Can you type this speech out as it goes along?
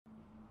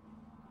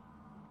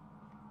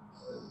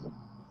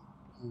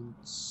And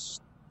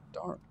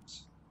start.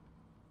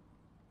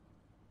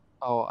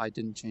 Oh, I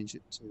didn't change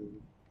it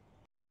to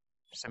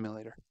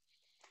simulator.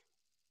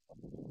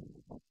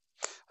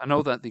 I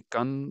know that the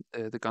gun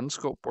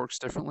scope works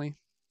differently,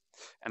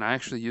 and I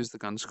actually use the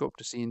gun scope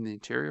to see in the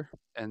interior,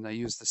 and I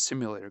use the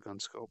simulator gun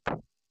scope.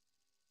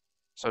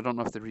 So I don't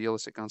know if the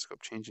realistic gun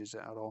scope changes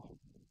it at all.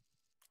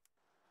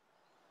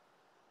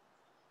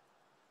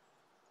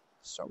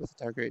 Start with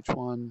the Tiger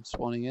H1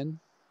 spawning in.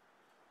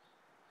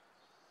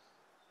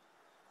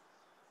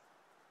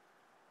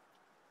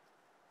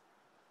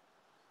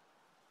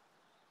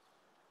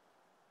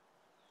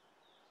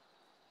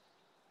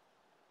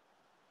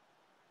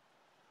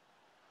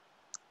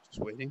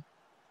 Just waiting.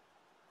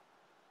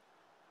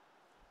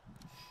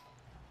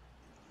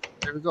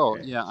 There we go.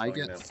 Okay, yeah, I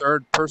get now.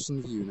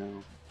 third-person view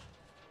now.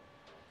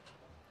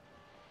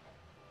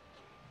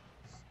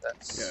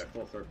 That's yeah,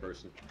 full third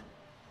person.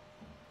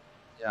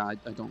 Yeah, I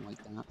don't like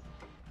that.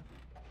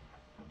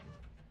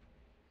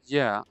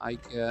 Yeah, I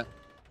get.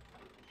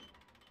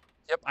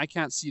 Yep, I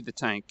can't see the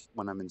tank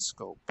when I'm in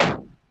scope,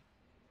 but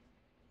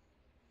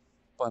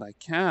I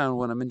can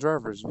when I'm in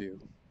driver's view.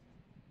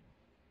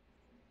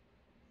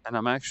 And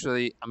I'm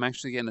actually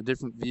getting a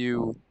different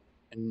view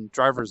in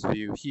driver's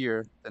view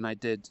here than I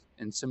did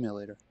in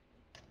simulator.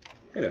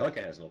 Hey, the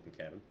Hellcat has an open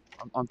cabin.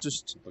 I'm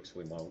just. It looks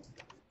fully modeled.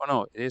 Oh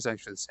no, it is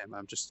actually the same.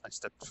 I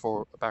stepped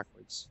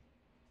backwards.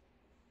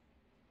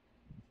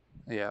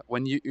 Yeah,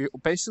 when you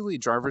basically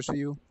driver's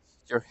view,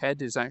 your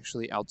head is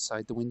actually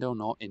outside the window,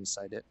 not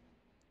inside it.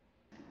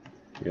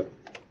 Yep.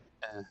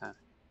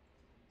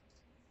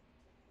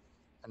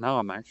 And now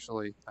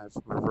I've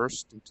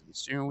reversed into the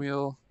steering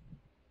wheel.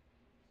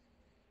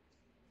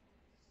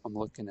 I'm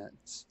looking at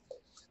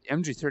the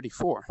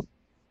MG34.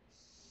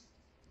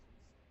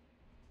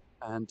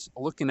 And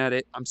looking at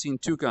it, I'm seeing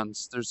two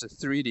guns. There's a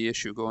 3D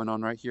issue going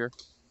on right here.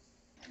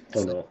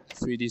 Oh no.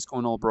 3D's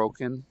going all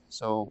broken,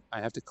 so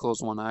I have to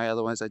close one eye,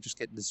 otherwise I just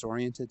get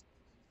disoriented.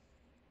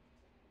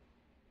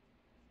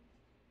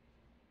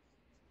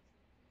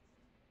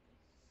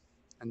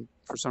 And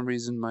for some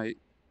reason my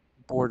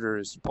border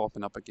is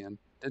popping up again.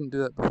 Didn't do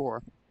that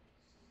before.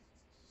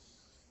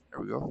 There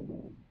we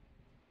go.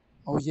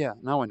 Oh yeah,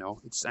 now I know.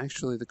 It's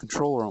actually the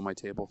controller on my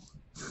table.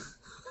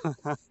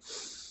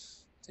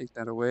 Take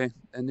that away,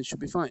 and it should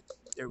be fine.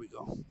 There we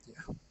go.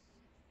 Yeah.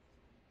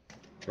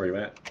 Where are you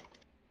at?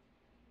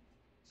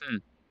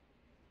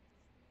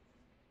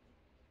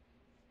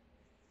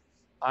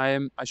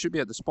 I should be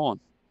at the spawn.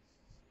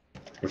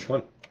 Which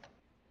one?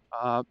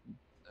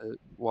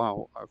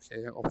 Wow.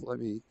 Okay. Let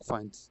me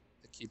find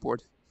the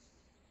keyboard.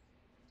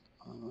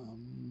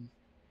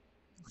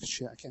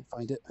 Shit, I can't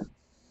find it.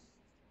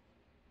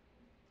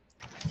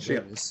 There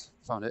it is.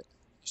 Found it.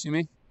 You see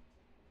me?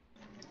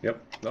 Yep.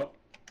 Nope.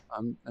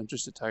 I'm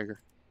just a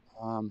tiger.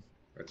 I'm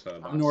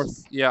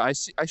north. Yeah, I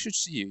see. I should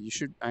see you. You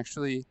should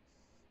actually.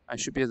 I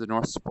should be at the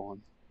north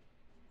spawn.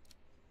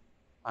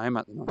 I am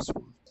at the north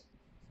spawn.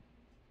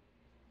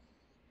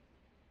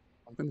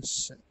 I'm gonna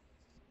sit.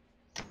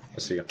 I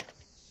see you.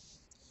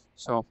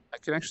 So I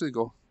can actually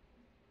go.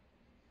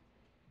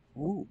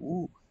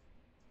 Ooh.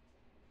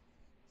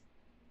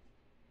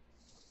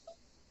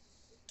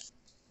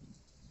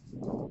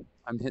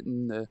 I'm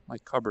hitting my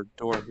cupboard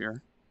door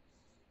here.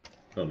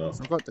 Oh no. I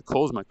forgot to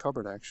close my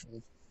cupboard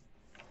actually.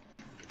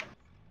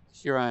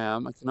 Here I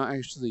am. I cannot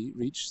actually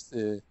reach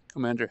the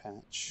commander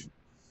hatch.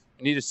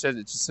 I need to set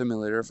it to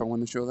simulator if I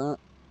want to show that.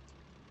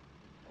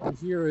 And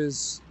here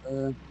is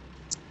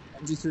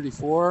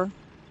MG34,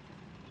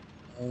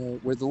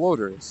 where the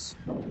loader is.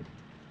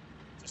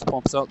 Just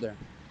pops out there.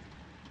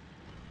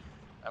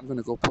 I'm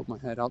gonna go put my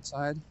head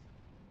outside.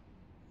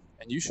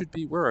 And you should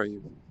be. Where are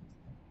you?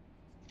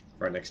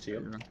 Right next to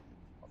you.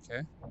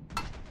 Okay.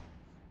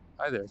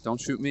 Hi there. Don't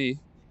shoot me.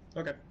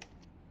 Okay.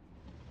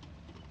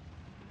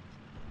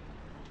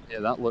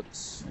 Yeah, that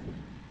looks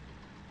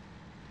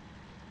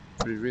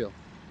pretty real.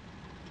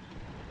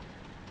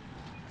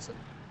 So,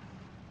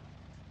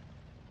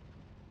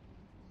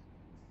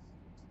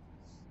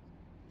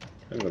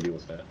 I'm gonna deal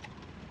with that.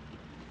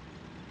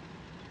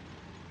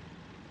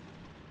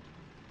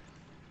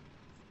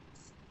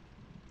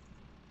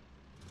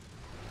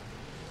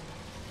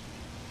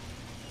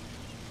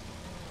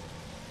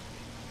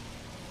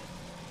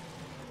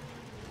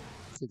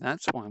 see,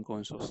 that's why I'm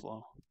going so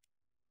slow.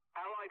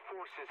 Allied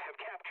forces have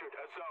captured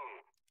a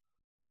zone.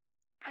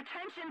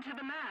 Attention to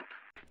the map.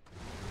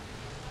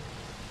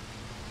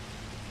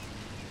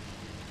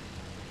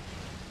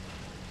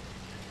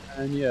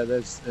 And yeah,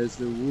 there's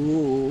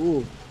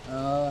the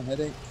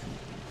headache.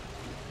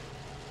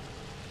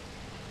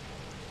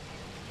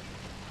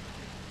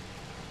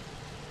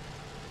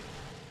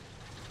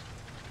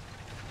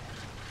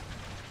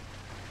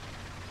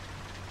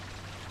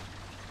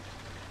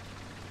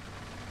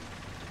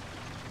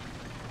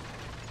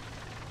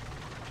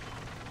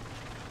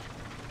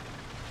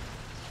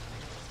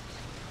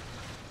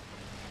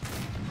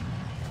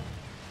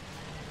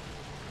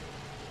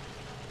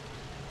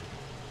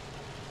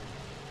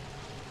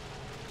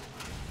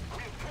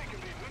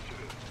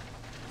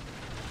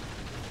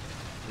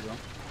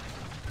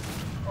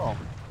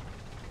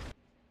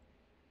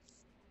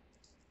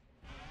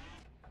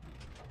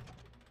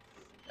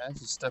 Okay,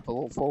 just step a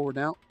little forward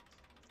now.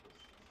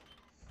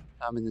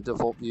 I'm in the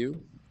default view.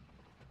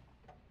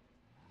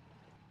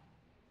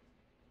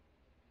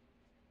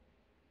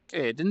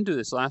 Okay, I didn't do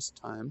this last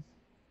time.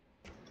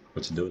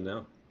 What's it doing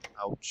now?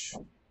 Ouch.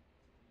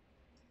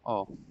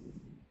 Oh.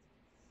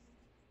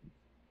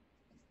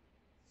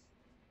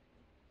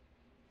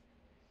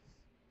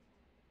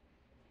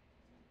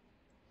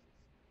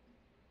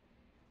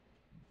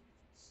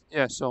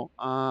 Yeah, so,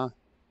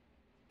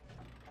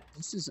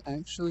 this is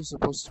actually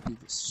supposed to be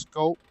the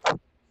scope,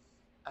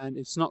 and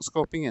it's not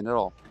scoping in at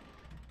all.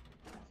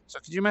 So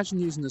could you imagine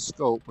using the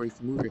scope where you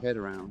can move your head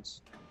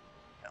around,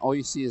 and all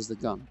you see is the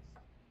gun?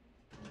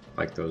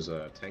 Like those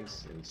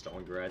tanks in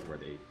Stalingrad where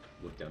they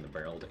look down the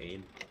barrel to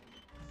aim?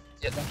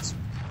 Yeah, that's...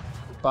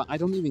 But I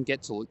don't even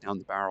get to look down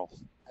the barrel.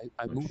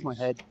 I Oh, move my jeez.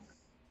 head.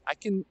 I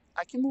can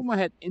move my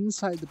head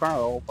inside the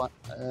barrel, but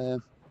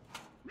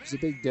there's a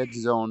big dead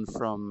zone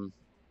from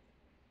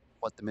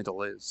what the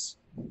middle is,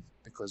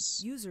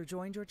 because User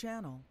joined your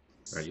channel.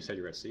 Alright, you said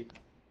you're at sea?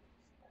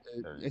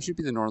 it should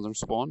be the northern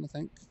spawn, I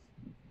think.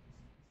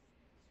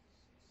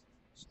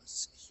 So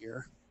let's see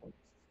here.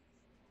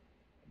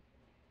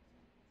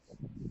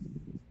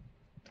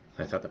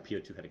 I thought the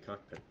PO2 had a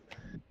cockpit.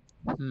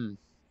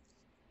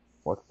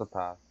 What's the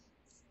path?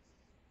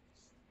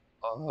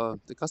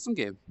 The custom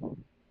game.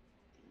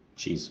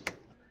 Cheese.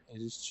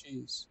 It is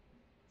cheese.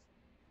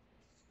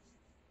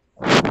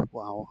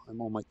 Wow,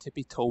 I'm on my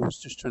tippy toes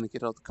just trying to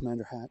get out the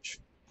commander hatch.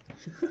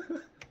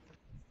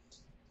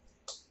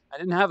 I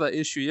didn't have that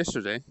issue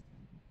yesterday.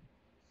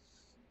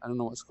 I don't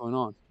know what's going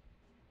on.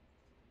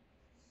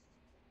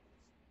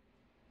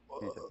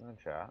 Can you just in the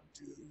chat?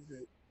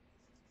 Dude.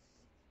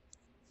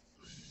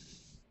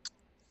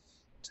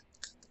 Take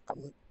the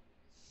bullet.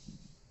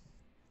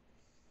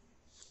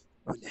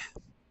 Voila.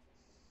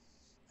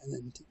 And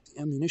then take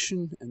the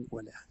ammunition and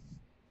voila.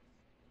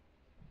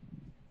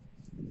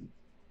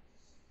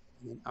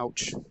 And then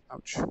ouch,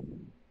 ouch.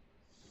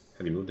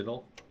 Have you moved at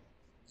all?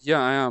 Yeah,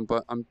 I am,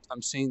 but I'm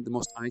seeing the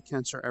most eye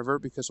cancer ever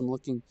because I'm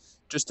looking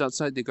just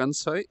outside the gun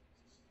sight.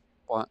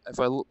 But if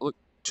I look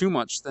too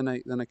much, then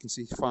I can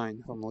see fine.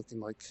 If I'm looking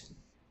like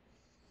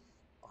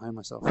behind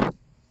myself.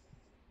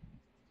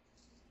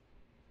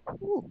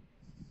 Ooh.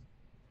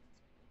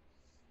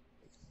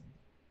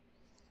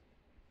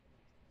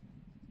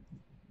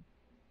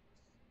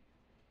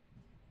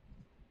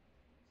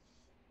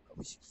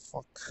 Oh,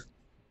 fuck.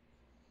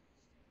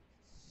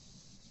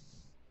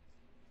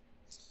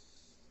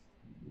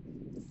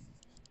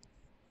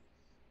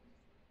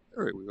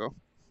 There we go.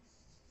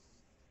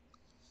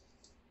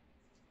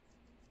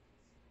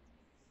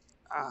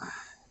 Ah.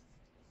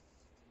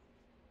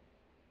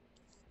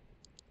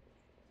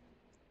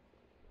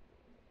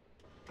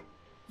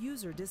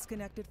 User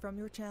disconnected from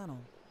your channel.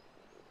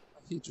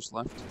 He just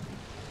left.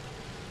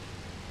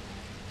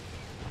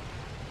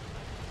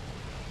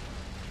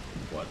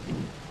 What?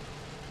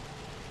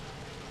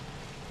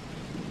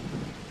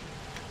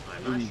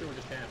 I'm not sure what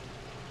just happened.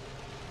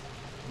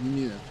 Me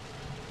neither.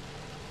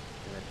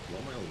 Did I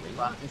blow my own wing?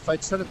 But if I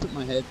try to put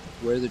my head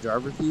where the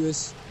driver view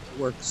is, it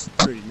works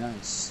pretty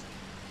nice.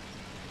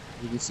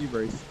 You can see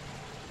very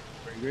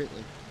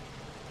greatly.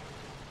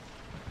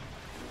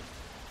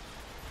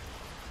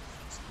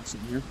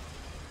 Something here.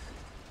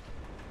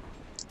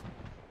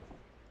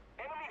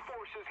 Enemy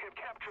forces have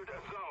captured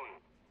a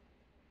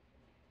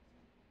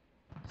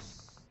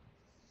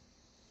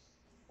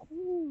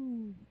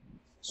zone.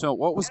 So,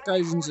 what was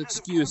Gaijin's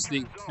excuse?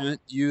 They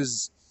can't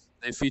use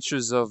the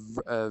features of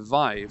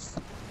Vive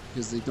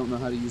because they don't know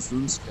how to use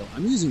rune scale.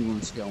 I'm using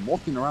rune scale. I'm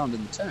walking around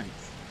in the tank.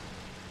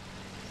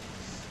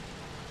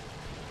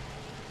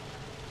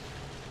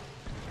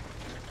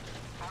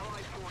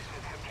 Allied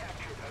forces have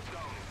captured a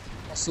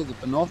zone. Also, the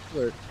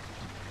binocular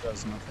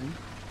does nothing.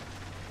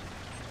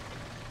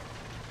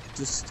 It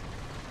just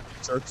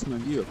jerks my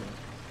view of it.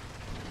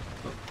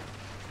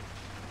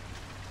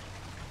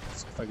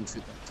 Let's see if I can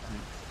shoot that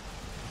tank.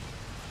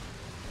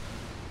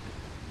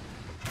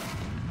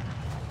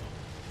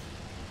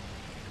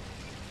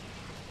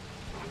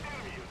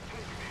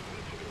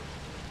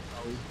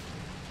 Oh.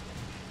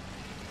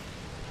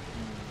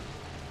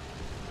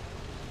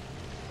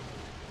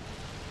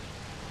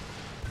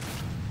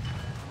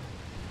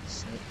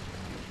 Shit.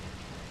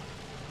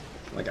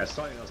 Like I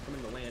saw it, I was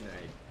coming to land, and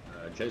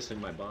I jettisoned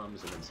my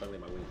bombs, and then suddenly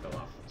my wing fell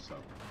off. So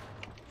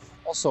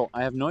Also,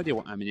 I have no idea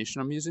what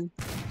ammunition I'm using,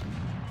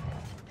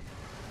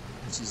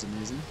 which is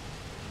amazing.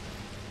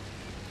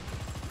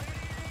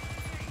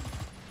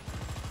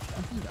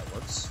 I think that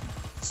works.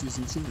 Just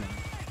using machine gun.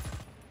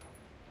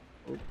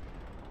 Oh.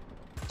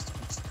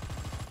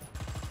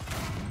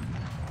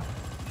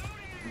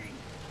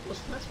 well,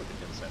 that's what the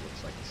gun sight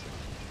looks like.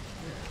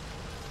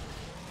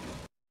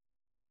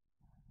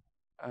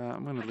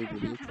 I'm gonna leave the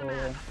vehicle.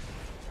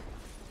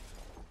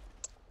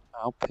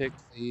 I'll pick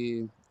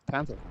the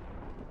Panther.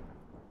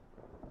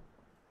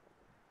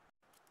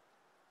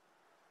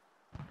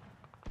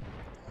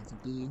 Panther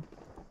B.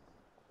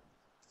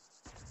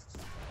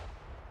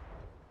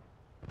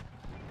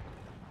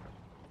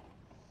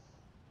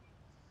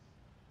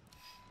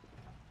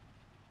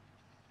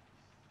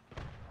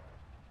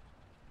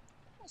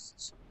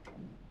 chests.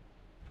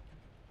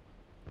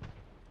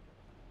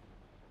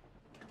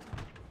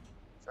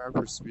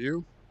 Driver's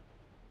view.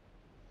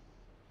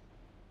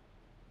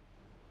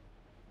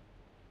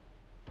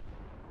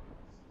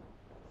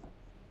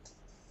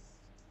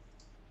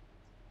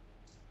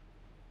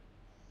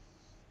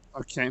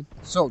 Okay,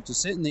 so to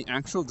sit in the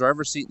actual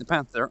driver's seat in the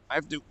Panther, I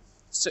have to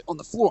sit on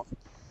the floor.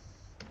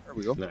 There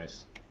we go.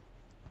 Nice.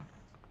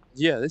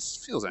 Yeah,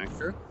 this feels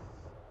accurate.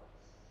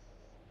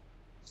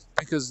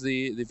 Because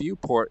the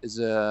viewport is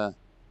a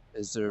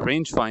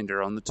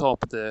rangefinder on the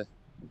top of the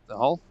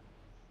hull.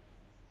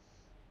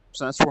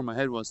 So that's where my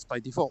head was by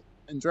default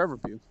in driver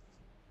view.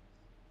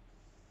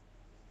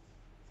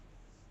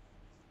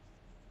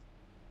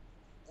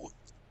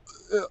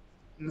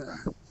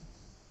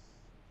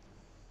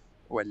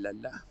 Well, la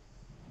la.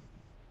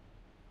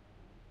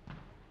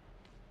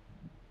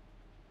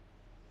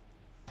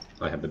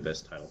 I have the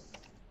best title.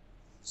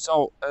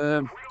 So,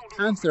 Panther.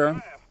 The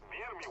enemy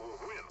will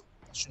win.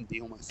 Shouldn't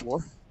be on my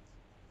floor.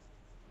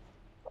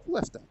 Who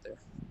left that there?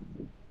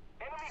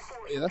 Enemy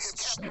forces Yeah,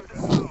 that's have the captured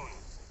shit. a zone.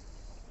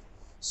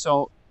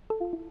 So.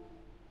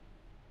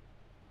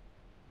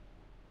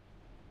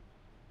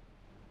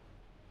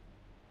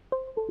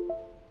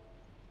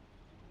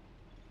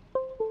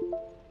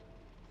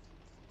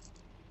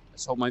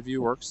 Let's hope my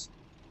view works.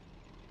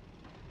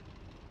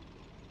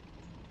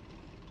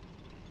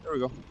 There we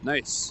go.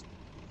 Nice.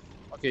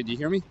 Okay, do you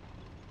hear me?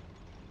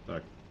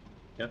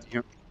 Yeah.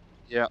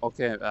 Yeah,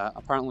 okay.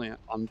 Apparently I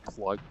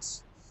unplugged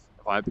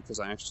the Vive because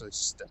I actually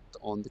stepped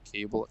on the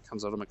cable that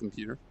comes out of my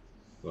computer.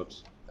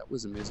 Whoops. That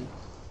was amazing.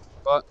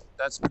 But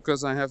that's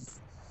because I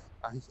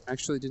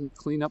actually didn't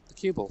clean up the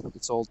cable.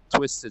 It's all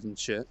twisted and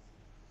shit.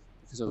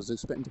 Because I was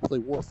expecting to play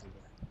War Thunder.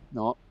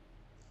 Not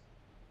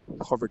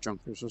Hover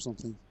Junkers or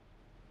something.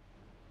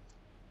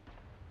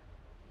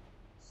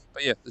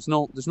 But yeah, there's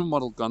no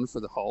model gun for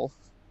the hull.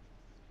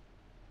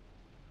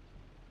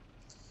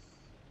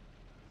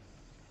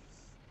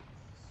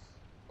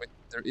 Wait,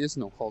 there is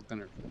no hull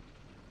gunner.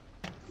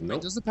 Nope.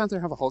 Wait, does the Panther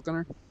have a hull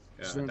gunner?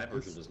 That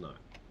version does not.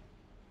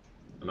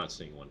 I'm not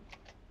seeing one.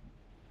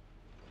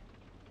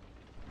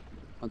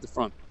 At the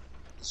front.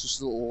 It's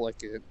just a little,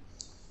 like, a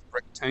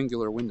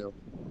rectangular window.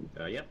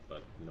 Yeah,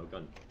 but no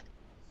gun.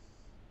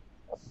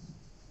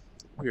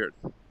 Weird.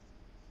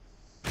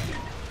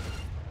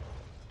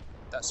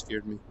 That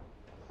scared me.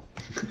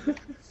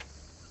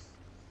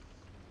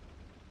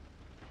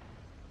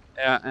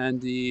 Yeah,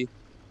 and the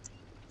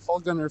hull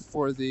gunner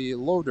for the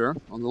loader,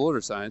 on the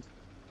loader side,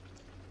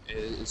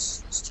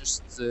 is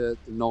just the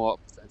knob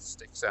that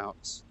sticks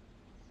out.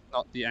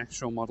 Not the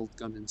actual modeled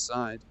gun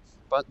inside.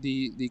 But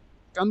the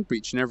gun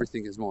breech and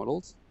everything is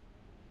modeled.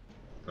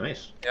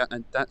 Nice. Yeah,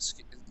 and that's...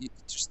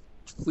 Just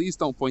please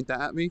don't point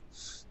that at me.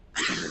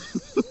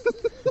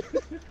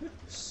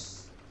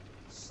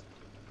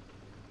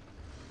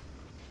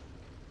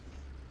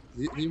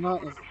 the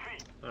amount of...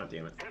 Ah,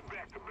 damn it. Head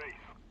back to base.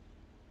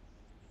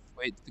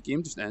 Wait, did the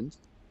game just end?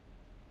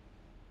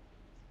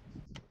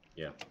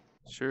 Yeah.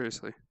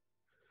 Seriously.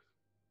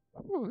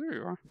 Oh, there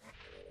you are.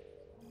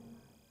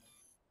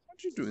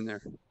 What you doing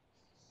there?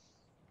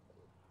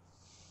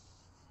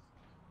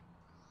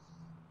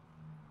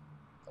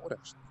 That would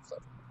actually be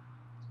clever.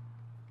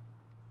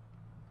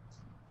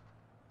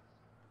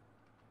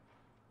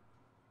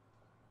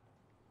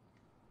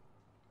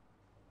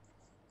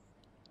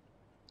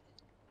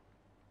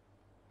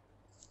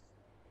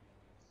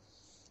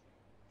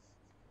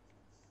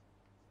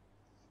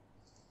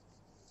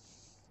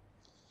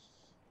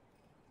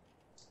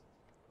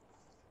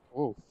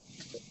 Whoa.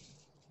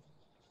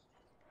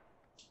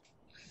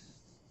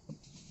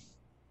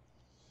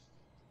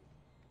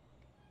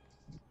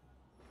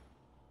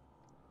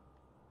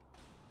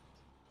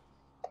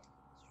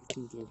 You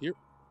can go here.